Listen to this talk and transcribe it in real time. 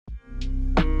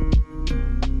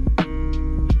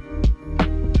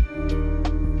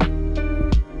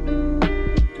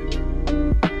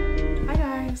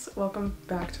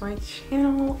to my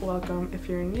channel. Welcome if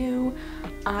you're new.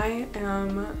 I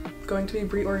am going to be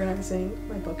reorganizing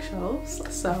my bookshelves,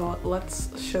 so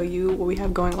let's show you what we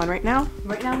have going on right now.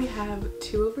 Right now we have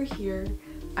two over here.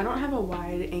 I don't have a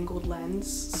wide angled lens,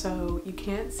 so you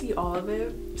can't see all of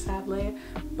it, sadly,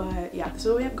 but yeah, this is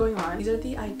what we have going on. These are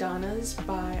the Idanas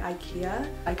by IKEA.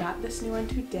 I got this new one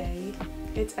today.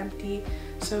 It's empty,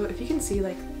 so if you can see,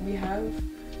 like, we have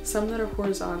some that are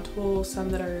horizontal, some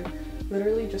that are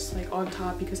literally just like on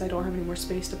top because I don't have any more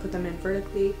space to put them in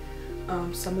vertically.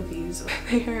 Some of these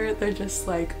they're just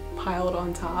like piled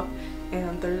on top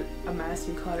and they're a mess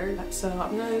and cluttered. So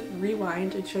I'm gonna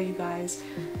rewind and show you guys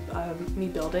me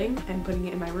building and putting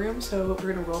it in my room. So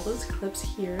we're gonna roll those clips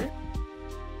here.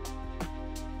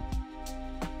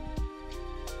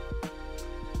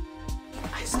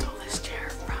 I stole this chair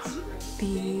from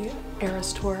the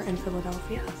Eras tour in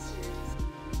Philadelphia.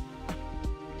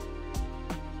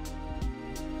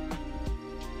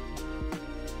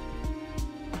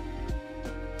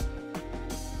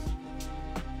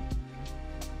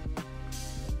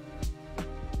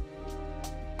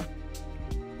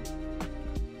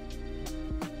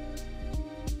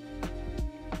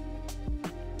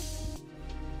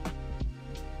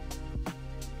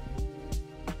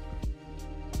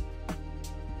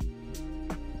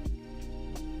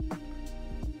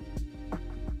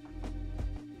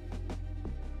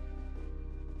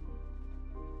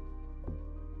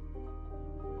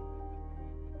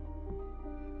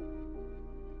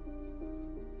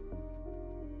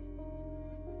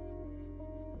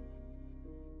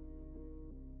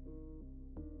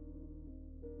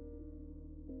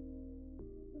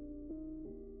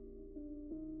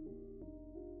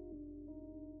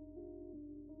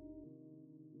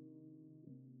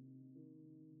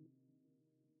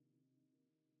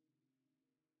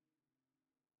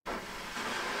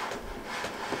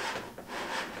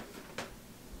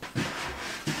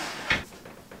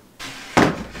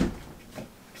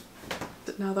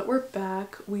 Now that we're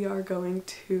back, we are going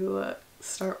to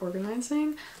start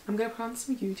organizing. I'm gonna put on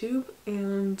some YouTube,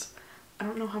 and I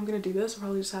don't know how I'm gonna do this. I'll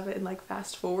probably just have it in like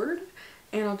fast forward,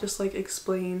 and I'll just like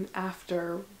explain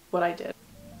after what I did.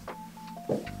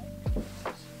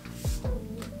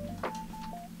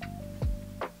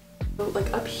 So,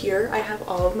 like up here, I have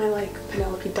all of my like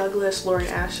Penelope Douglas, Lauren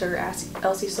Asher,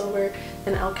 Elsie Silver,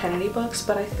 and Elle Kennedy books,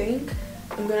 but I think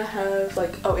I'm gonna have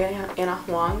like, oh, Anna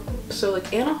Huang. So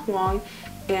like Anna Huang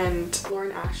and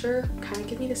Lauren Asher kind of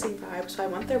give me the same vibe, so I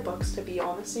want their books to be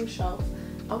on the same shelf.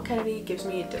 Elle Kennedy gives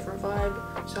me a different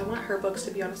vibe, so I want her books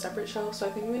to be on a separate shelf. So I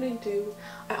think I'm gonna do,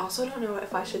 I also don't know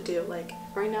if I should do, like,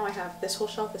 right now I have this whole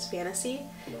shelf is fantasy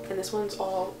and this one's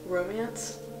all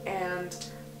romance, and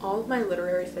all of my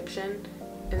literary fiction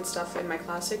and stuff in my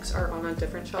classics are on a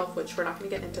different shelf, which we're not gonna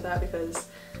get into that because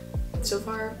so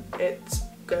far it's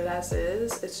good as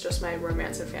is. It's just my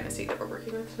romance and fantasy that we're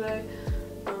working with today.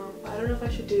 I don't know if I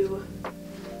should do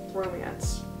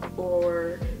romance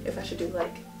or if I should do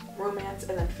like romance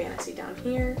and then fantasy down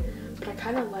here, but I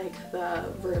kind of like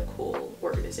the vertical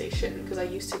organization because I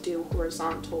used to do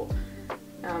horizontal,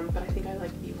 but I think I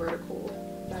like the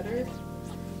vertical better.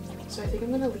 So I think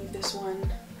I'm gonna leave this one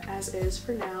as is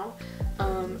for now,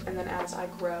 and then as I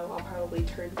grow I'll probably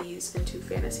turn these into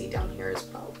fantasy down here as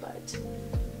well, but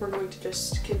we're going to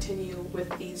just continue with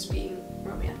these being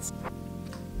romance.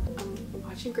 I'm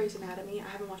watching Grey's Anatomy. I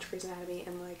haven't watched Grey's Anatomy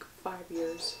in like 5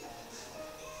 years.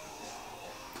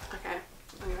 Okay,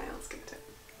 let's get into it.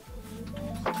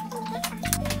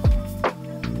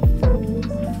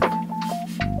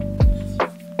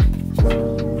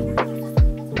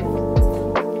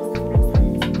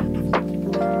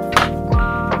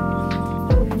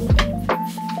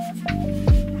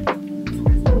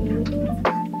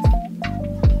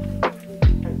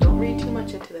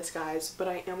 Guys, but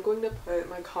I am going to put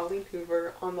my Colleen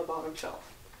Hoover on the bottom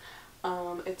shelf.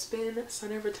 It's been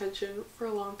center of attention for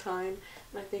a long time,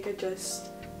 and I think I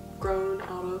just grown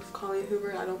out of Colleen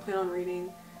Hoover. I don't plan on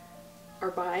reading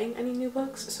or buying any new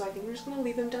books, so I think I'm just going to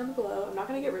leave them down below. I'm not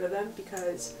going to get rid of them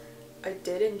because I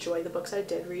did enjoy the books I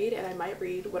did read, and I might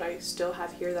read what I still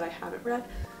have here that I haven't read.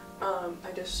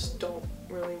 I just don't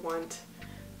really want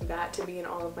that to be in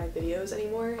all of my videos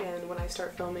anymore, and when I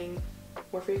start filming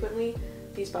more frequently,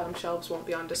 these bottom shelves won't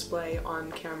be on display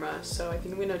on camera, so I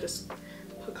think I'm gonna just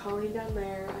put Colleen down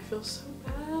there. I feel so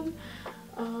bad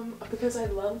because I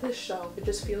love this shelf. It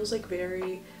just feels like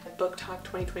very Book Talk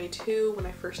 2022 when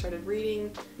I first started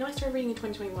reading. No, I started reading in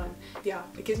 2021. Yeah,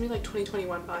 it gives me like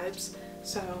 2021 vibes,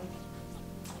 so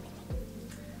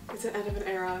it's the end of an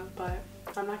era, but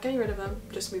I'm not getting rid of them,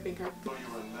 just moving her. You were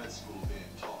in med school being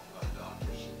taught by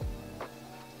doctors.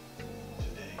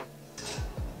 Today,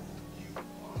 you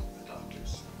are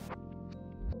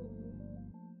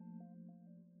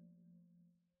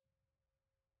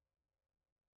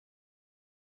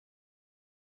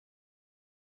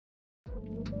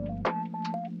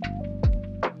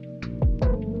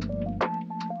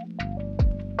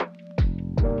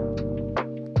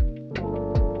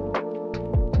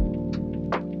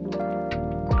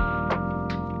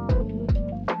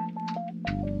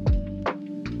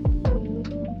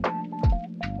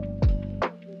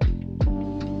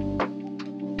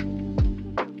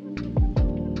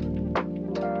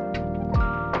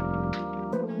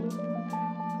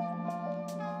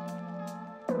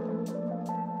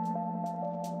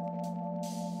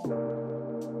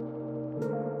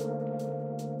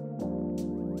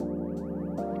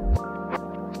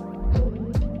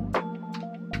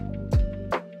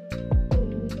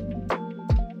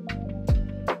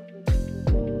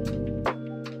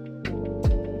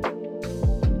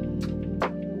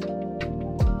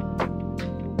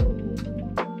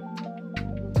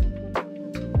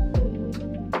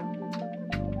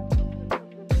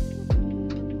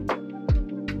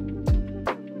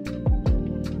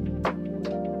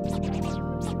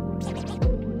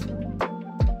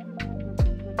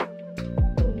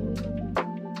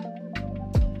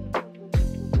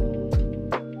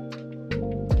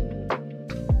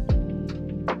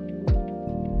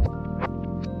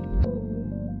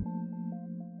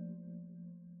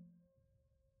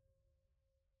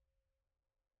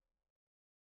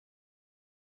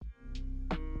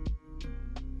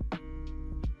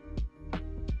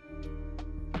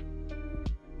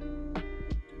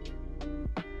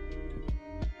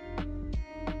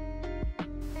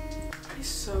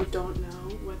so don't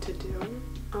know what to do.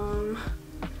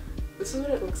 This is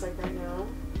what it looks like right now.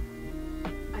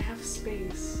 I have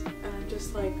space and I'm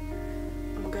just like,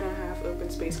 I'm gonna have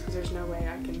open space because there's no way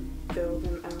I can fill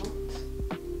them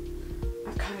out.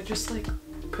 I've kind of just like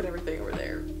put everything over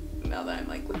there now that I'm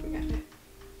like looking at it.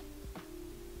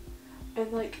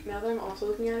 And like now that I'm also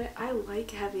looking at it, I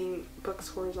like having books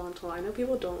horizontal. I know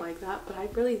people don't like that, but I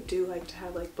really do like to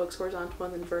have like books horizontal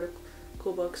and then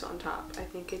vertical books on top. I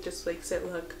think it just makes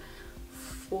it look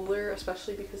fuller,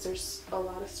 especially because there's a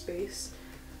lot of space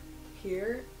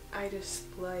here. I just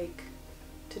like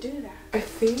to do that. I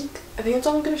think that's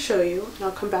all I'm gonna show you, and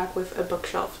I'll come back with a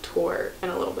bookshelf tour in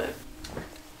a little bit.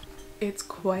 It's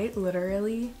quite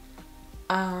literally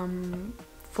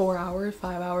 4 hours,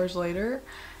 5 hours later,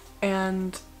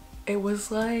 and it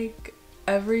was like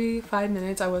every 5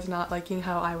 minutes I was not liking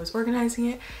how I was organizing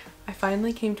it. I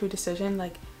finally came to a decision,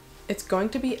 like it's going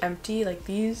to be empty. Like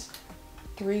these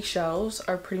 3 shelves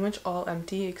are pretty much all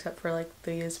empty except for like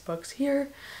these books here,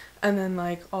 and then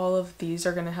like all of these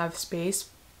are gonna have space,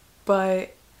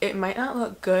 but it might not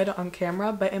look good on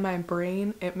camera, but in my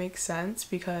brain it makes sense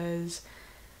because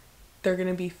they're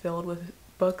gonna be filled with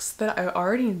books that I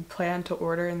already plan to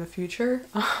order in the future.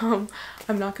 I'm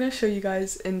not gonna show you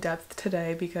guys in depth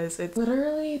today because it's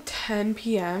literally 10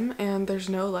 p.m. and there's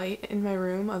no light in my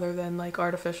room other than like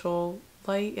artificial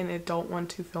light, and I don't want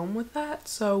to film with that.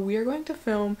 So we are going to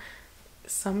film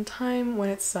sometime when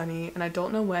it's sunny, and I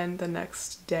don't know when. The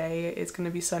next day is going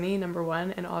to be sunny, number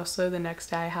one, and also the next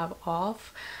day I have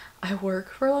off. I work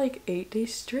for like 8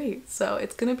 days straight, so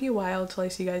it's gonna be a while till I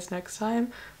see you guys next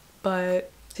time,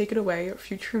 but take it away,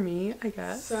 future me, I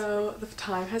guess. So the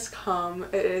time has come.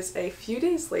 It is a few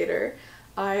days later.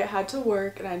 I had to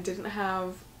work and I didn't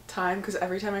have time because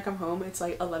every time I come home it's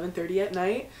like 11:30 at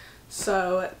night.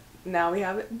 So now we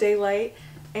have daylight,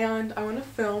 and I want to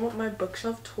film my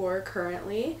bookshelf tour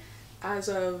currently as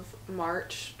of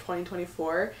March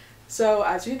 2024. So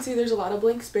as you can see, there's a lot of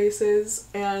blank spaces,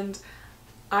 and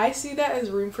I see that as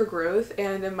room for growth,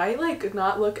 and it might like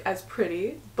not look as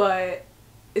pretty, but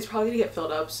it's probably gonna get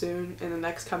filled up soon in the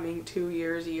next coming 2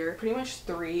 years, year. Pretty much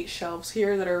 3 shelves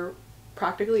here that are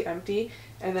practically empty,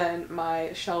 and then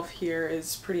my shelf here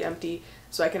is pretty empty,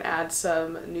 so I can add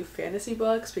some new fantasy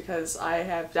books because I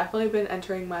have definitely been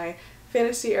entering my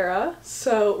fantasy era.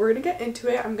 So we're gonna get into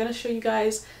it. I'm gonna show you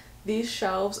guys these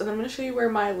shelves, and I'm gonna show you where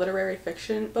my literary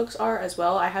fiction books are as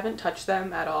well. I haven't touched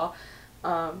them at all,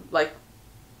 like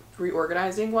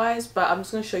reorganizing wise, but I'm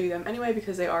just going to show you them anyway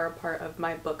because they are a part of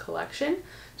my book collection.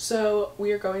 So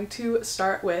we are going to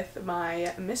start with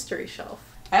my mystery shelf.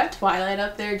 I have Twilight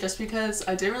up there just because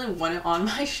I didn't really want it on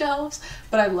my shelves,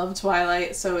 but I love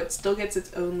Twilight, so it still gets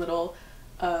its own little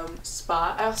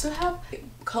spot. I also have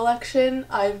collection.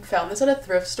 I found this at a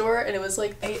thrift store, and it was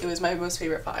like, it was my most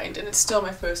favorite find, and it's still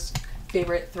my first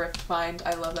favorite thrift find.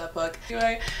 I love that book.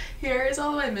 Anyway, here is all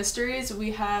of my mysteries.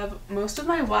 We have most of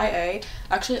my YA.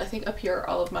 Actually, I think up here are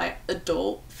all of my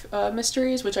adult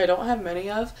mysteries, which I don't have many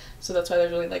of, so that's why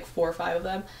there's only like 4 or 5 of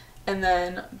them. And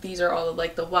then these are all of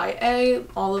like the YA,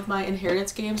 all of my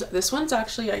Inheritance games. This one's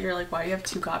actually, you're like, why do you have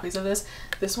 2 copies of this?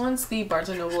 This one's the Barnes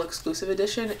 & Noble exclusive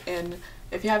edition, and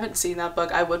if you haven't seen that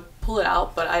book, I would pull it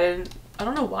out, but I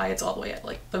don't know why it's all the way at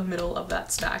like the middle of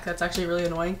that stack. That's actually really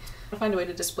annoying. I'll find a way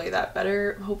to display that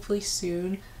better, hopefully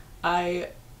soon. I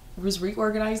was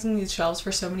reorganizing these shelves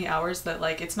for so many hours that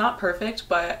like it's not perfect,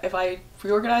 but if I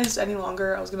reorganized any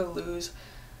longer, I was gonna lose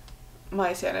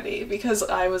my sanity because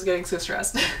I was getting so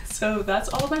stressed. So that's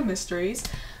all of my mysteries.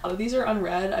 A lot of these are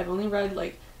unread. I've only read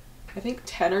like I think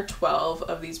 10 or 12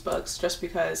 of these books just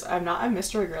because I'm not a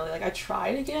mystery girly. Like I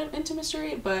try to get into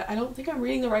mystery, but I don't think I'm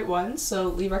reading the right ones, so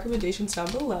leave recommendations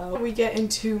down below. We get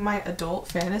into my adult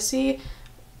fantasy,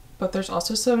 but there's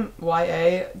also some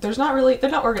YA. They're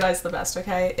not organized the best,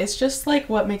 okay? It's just like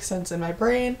what makes sense in my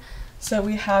brain. So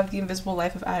we have The Invisible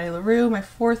Life of Addie LaRue, my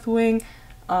 4th wing,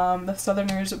 the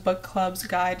Southerners Book Club's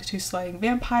Guide to Slaying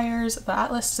Vampires, the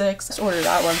Atlas 6. Just ordered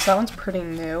that one, so that one's pretty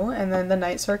new. And then The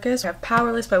Night Circus. We have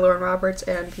Powerless by Lauren Roberts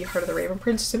and The Heart of the Raven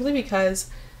Prince, simply because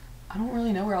I don't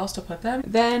really know where else to put them.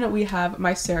 Then we have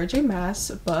my Sarah J Maas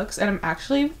books, and I'm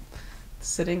actually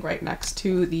sitting right next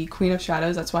to the Queen of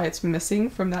Shadows. That's why it's missing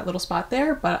from that little spot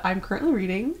there, but I'm currently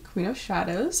reading Queen of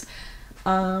Shadows.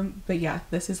 But yeah,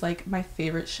 this is like my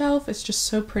favorite shelf. It's just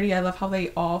so pretty. I love how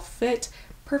they all fit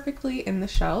perfectly in the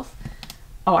shelf.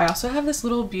 Oh, I also have this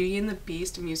little Beauty and the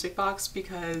Beast music box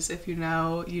because if you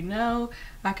know, you know.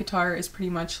 ACOTAR is pretty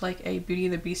much like a Beauty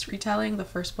and the Beast retelling, the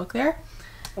first book there.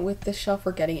 With this shelf,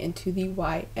 we're getting into the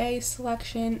YA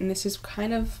selection, and this is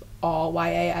kind of all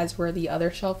YA, as where the other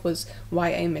shelf was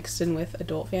YA mixed in with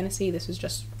adult fantasy. This is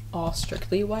just all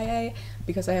strictly YA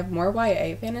because I have more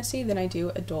YA fantasy than I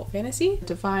do adult fantasy.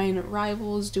 Divine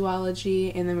Rivals,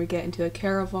 Duology, and then we get into a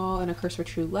Caraval and A Curse for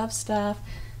True Love stuff.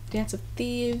 Dance of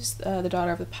Thieves, The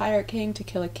Daughter of the Pirate King, To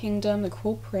Kill a Kingdom, The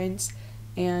Cruel Prince,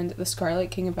 and The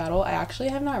Scarlet King of Battle. I actually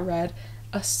have not read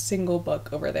a single book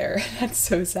over there. That's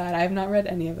so sad. I have not read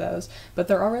any of those, but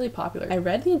they're all really popular. I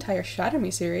read the entire Shatter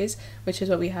Me series, which is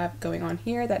what we have going on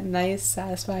here. That nice,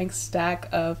 satisfying stack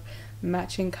of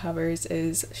matching covers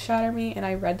is Shatter Me, and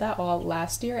I read that all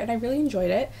last year, and I really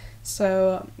enjoyed it.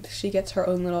 So she gets her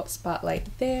own little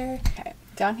spotlight there. Okay.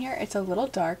 Down here, it's a little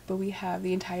dark, but we have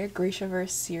the entire Grishaverse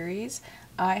series.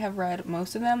 I have read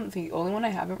most of them. The only one I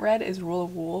haven't read is Rule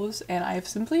of Wolves, and I'm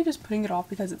simply just putting it off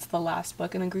because it's the last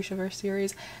book in the Grishaverse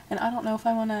series, and I don't know if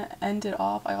I want to end it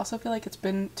off. I also feel like it's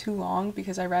been too long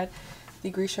because I read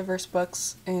the Grishaverse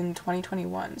books in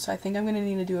 2021, so I think I'm going to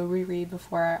need to do a reread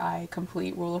before I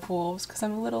complete Rule of Wolves because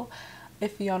I'm a little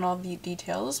iffy on all the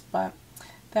details. But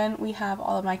then we have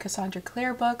all of my Cassandra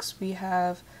Clare books. We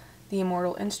have The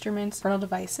Immortal Instruments, Infernal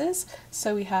Devices,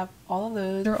 so we have all of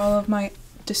those. They're all of my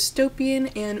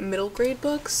dystopian and middle grade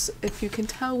books. If you can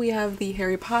tell, we have the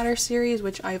Harry Potter series,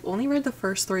 which I've only read the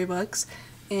first 3 books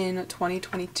in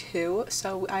 2022,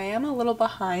 so I am a little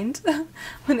behind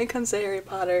when it comes to Harry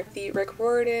Potter. The Rick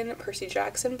Riordan, Percy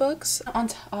Jackson books. On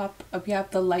top, we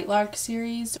have the Lightlark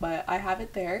series, but I have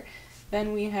it there.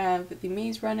 Then we have the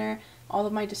Maze Runner, all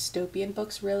of my dystopian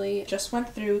books really. Just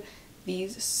went through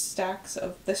these stacks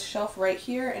of this shelf right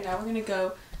here, and now we're gonna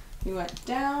go, we went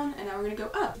down and now we're gonna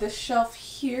go up. This shelf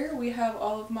here, we have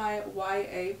all of my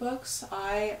YA books,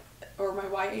 or my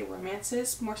YA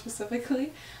romances more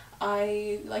specifically.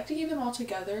 I like to keep them all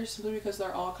together simply because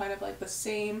they're all kind of like the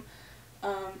same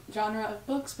genre of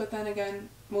books, but then again,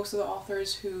 most of the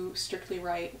authors who strictly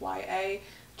write YA,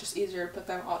 just easier to put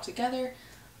them all together.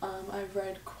 I've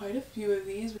read quite a few of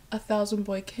these. A Thousand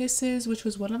Boy Kisses, which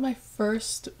was one of my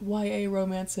first YA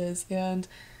romances, and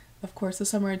of course The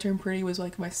Summer I Turned Pretty was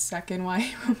like my second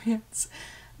YA romance.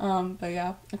 But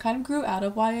yeah, I kind of grew out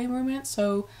of YA romance,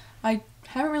 so I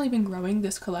haven't really been growing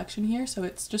this collection here, so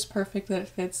it's just perfect that it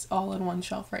fits all in one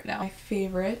shelf right now. My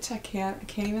favorite, I can't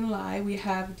even lie, we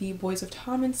have the Boys of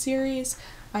Tommen series.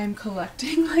 I am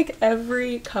collecting like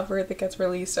every cover that gets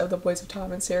released of the Boys of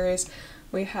Tommen series.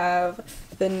 We have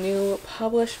the new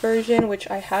published version, which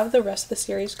I have the rest of the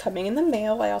series coming in the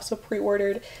mail. I also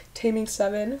pre-ordered Taming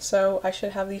 7, so I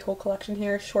should have the whole collection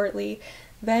here shortly.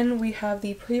 Then we have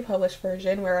the pre-published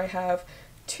version where I have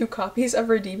 2 copies of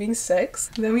Redeeming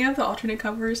 6. Then we have the alternate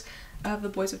covers of the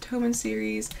Boys of Tommen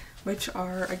series, which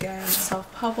are again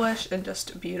self-published and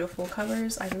just beautiful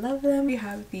covers. I love them. We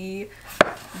have the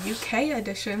UK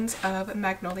editions of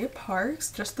Magnolia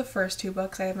Parks, just the first 2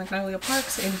 books. I have Magnolia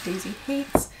Parks and Daisy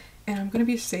Hates, and I'm going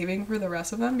to be saving for the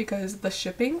rest of them because the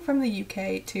shipping from the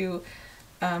UK to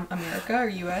America or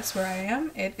US where I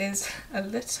am, it is a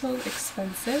little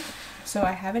expensive, so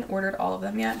I haven't ordered all of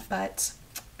them yet, but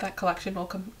that collection will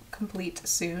complete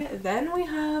soon. Then we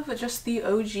have just the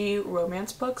OG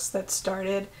romance books that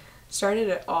started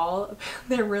it all.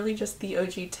 They're really just the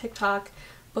OG TikTok,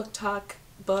 Book Talk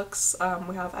books.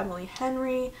 We have Emily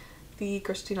Henry, the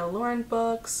Christina Lauren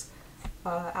books,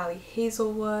 Ali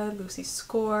Hazelwood, Lucy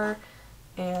Score,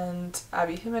 and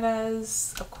Abby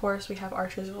Jimenez. Of course, we have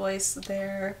Archer's Voice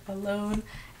there alone,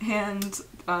 and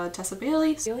Tessa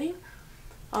Bailey.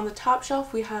 On the top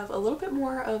shelf, we have a little bit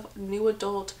more of new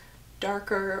adult,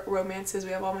 darker romances.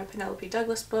 We have all my Penelope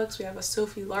Douglas books. We have a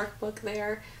Sophie Lark book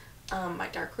there, my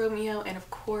Dark Romeo, and of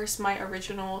course my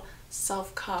original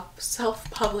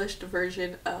self-published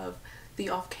version of the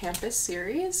Off-Campus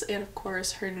series, and of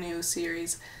course her new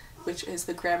series, which is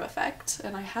The Graham Effect,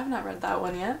 and I have not read that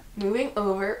one yet. Moving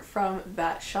over from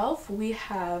that shelf, we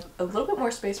have a little bit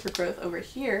more space for growth over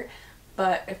here,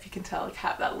 but if you can tell, I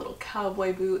have that little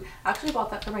cowboy boot. I actually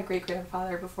bought that for my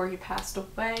great-grandfather before he passed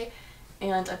away,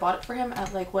 and I bought it for him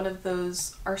at like one of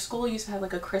those, our school used to have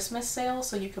like a Christmas sale,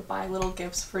 so you could buy little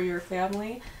gifts for your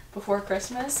family before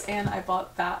Christmas, and I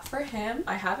bought that for him.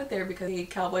 I have it there because he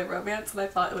cowboy romance, and I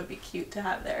thought it would be cute to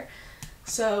have there.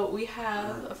 So we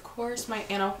have, of course, my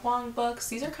Anna Huang books.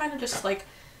 These are kind of just like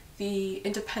the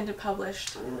independent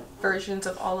published versions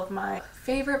of all of my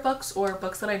favorite books, or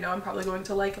books that I know I'm probably going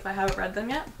to like if I haven't read them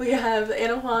yet. We have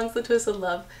Anna Huang's The Twisted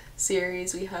Love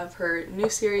series. We have her new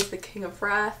series, The King of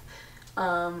Wrath.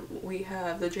 We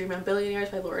have The Dreamland Billionaires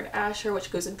by Lauren Asher,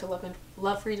 which goes into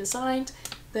Love Redesigned.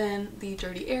 Then the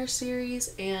Dirty Air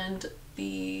series and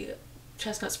the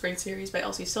Chestnut Spring series by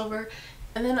Elsie Silver.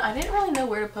 And then I didn't really know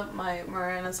where to put my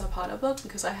Mariana Zapata book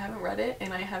because I haven't read it,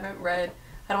 and I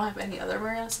don't have any other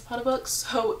Mariana Zapata books,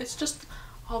 so it's just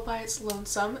all by its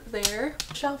lonesome there.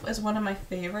 Shelf is one of my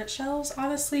favorite shelves,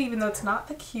 honestly, even though it's not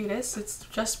the cutest, it's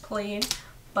just plain,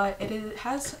 but it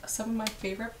has some of my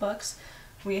favorite books.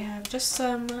 We have just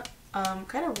some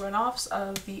kind of runoffs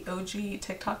of the OG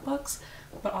TikTok books,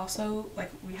 but also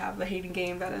like we have The Hating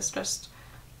Game. That is just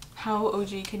how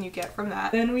OG can you get from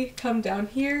that. Then we come down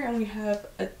here and we have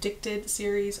Addicted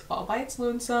series all by its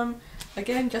lonesome.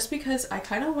 Again, just because I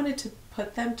kind of wanted to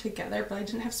put them together, but I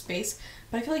didn't have space.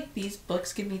 But I feel like these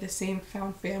books give me the same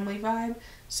found family vibe,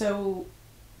 so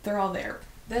they're all there.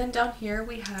 Then down here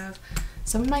we have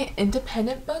some of my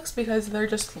independent books because they're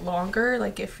just longer.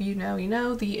 Like if you know, you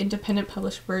know, the independent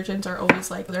published versions are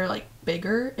always like, they're like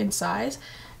bigger in size.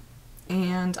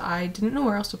 And I didn't know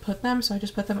where else to put them, so I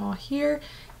just put them all here.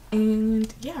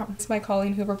 And yeah, it's my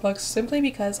Colleen Hoover books simply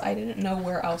because I didn't know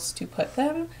where else to put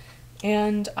them.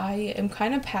 And I am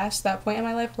kind of past that point in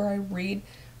my life where I read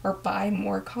or buy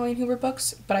more Colleen Hoover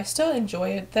books, but I still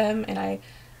enjoy them, and I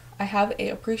have a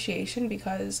appreciation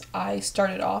because I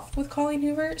started off with Colleen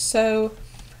Hoover, so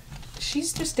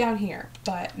she's just down here,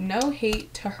 but no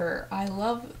hate to her. I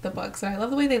love the books and I love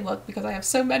the way they look because I have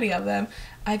so many of them.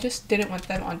 I just didn't want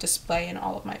them on display in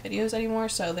all of my videos anymore,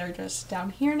 so they're just down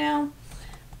here now.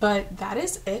 But that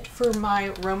is it for my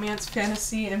romance,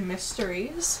 fantasy, and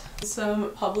mysteries.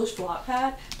 Some published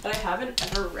Wattpad that I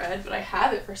haven't ever read, but I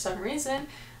have it for some reason.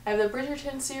 I have the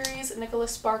Bridgerton series,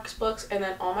 Nicholas Sparks books, and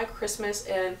then all my Christmas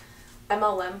and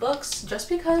MLM books, just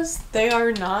because they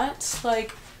are not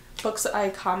like books that I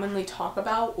commonly talk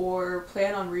about or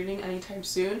plan on reading anytime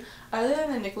soon, other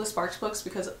than the Nicholas Sparks books,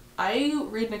 because I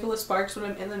read Nicholas Sparks when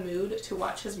I'm in the mood to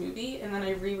watch his movie, and then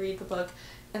I reread the book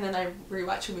and then I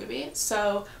rewatch a movie.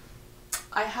 So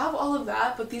I have all of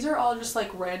that, but these are all just like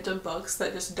random books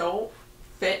that just don't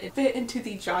fit into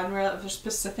the genre of a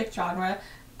specific genre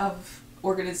of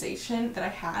organization that I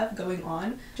have going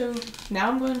on. So now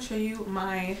I'm going to show you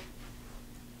my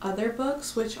other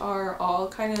books, which are all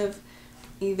kind of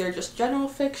either just general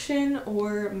fiction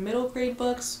or middle grade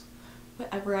books.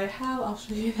 Whatever I have, I'll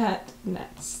show you that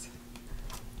next.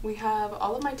 We have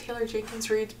all of my Taylor Jenkins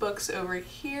Reid books over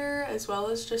here, as well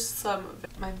as just some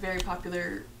of my very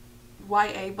popular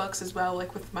YA books as well,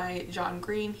 like with my John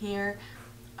Green here.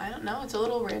 I don't know, it's a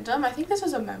little random. I think this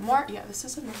is a memoir. Yeah, this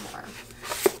is a memoir.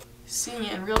 Seeing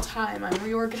it in real time, I'm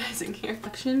reorganizing here.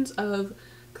 Sections of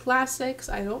classics.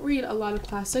 I don't read a lot of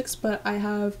classics, but I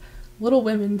have Little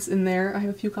Women's in there. I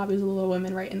have a few copies of Little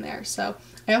Women right in there. So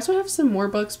I also have some more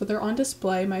books, but they're on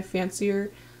display, my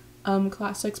fancier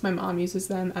classics. My mom uses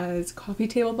them as coffee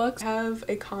table books. I have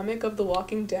a comic of The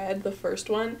Walking Dead, the first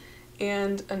one,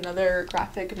 and another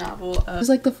graphic novel. It was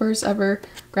like the first ever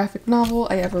graphic novel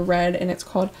I ever read, and it's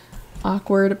called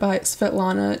Awkward by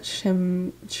Svetlana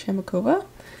Chemikova.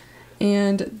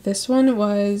 And this one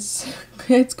was,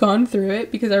 it's gone through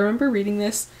it because I remember reading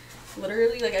this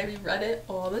literally, like I reread it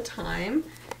all the time,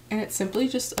 and it's simply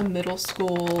just a middle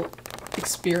school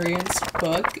experience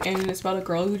book, and it's about a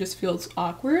girl who just feels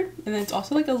awkward, and then it's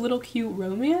also like a little cute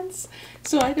romance.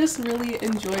 So I just really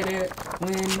enjoyed it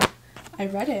when I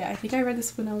read it. I think I read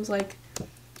this when I was like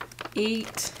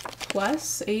 8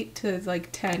 to like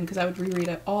 10, because I would reread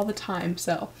it all the time.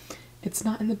 So it's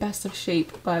not in the best of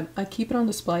shape, but I keep it on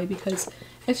display because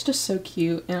it's just so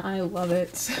cute and I love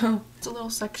it. So this little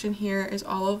section here is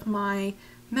all of my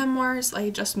memoirs. I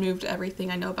just moved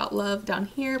everything I know about love down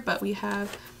here, but we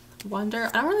have Wonder.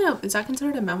 I don't really know, is that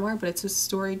considered a memoir? But it's a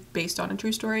story based on a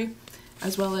true story,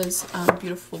 as well as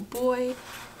Beautiful Boy,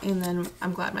 and then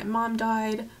I'm Glad My Mom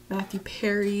Died, Matthew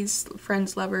Perry's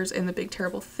Friends, Lovers, and The Big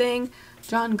Terrible Thing,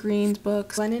 John Green's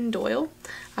books, Glennon Doyle.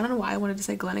 I don't know why I wanted to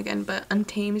say Glenn again, but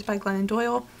Untamed by Glennon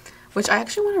Doyle, which I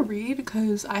actually want to read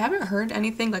because I haven't heard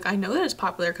anything. Like, I know that it's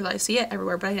popular because I see it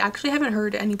everywhere, but I actually haven't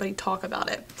heard anybody talk about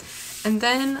it. And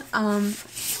then I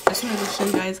just wanted to show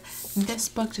you guys this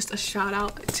book, just a shout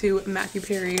out to Matthew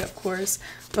Perry, of course,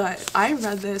 but I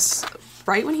read this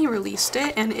right when he released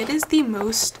it, and it is the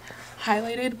most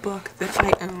highlighted book that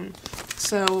I own.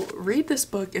 So read this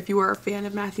book if you are a fan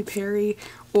of Matthew Perry,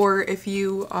 or if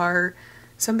you are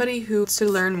somebody who wants to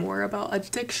learn more about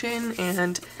addiction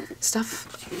and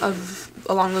stuff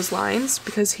along those lines,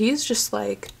 because he's just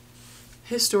like,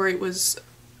 his story was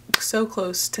so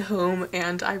close to home,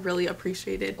 and I really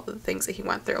appreciated all the things that he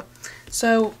went through.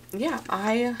 So yeah,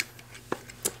 I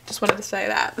just wanted to say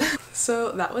that.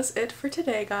 So that was it for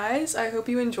today, guys. I hope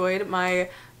you enjoyed my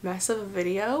massive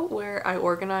video where I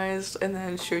organized and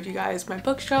then showed you guys my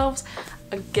bookshelves.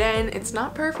 Again, it's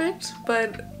not perfect,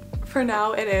 but for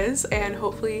now it is, and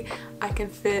hopefully I can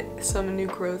fit some new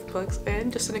growth books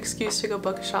in, just an excuse to go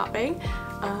book shopping.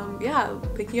 Yeah,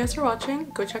 thank you guys for watching.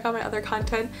 Go check out my other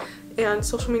content And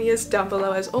social media is down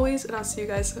below as always, and I'll see you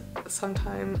guys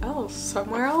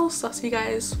somewhere else. I'll see you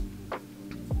guys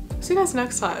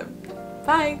next time.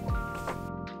 Bye.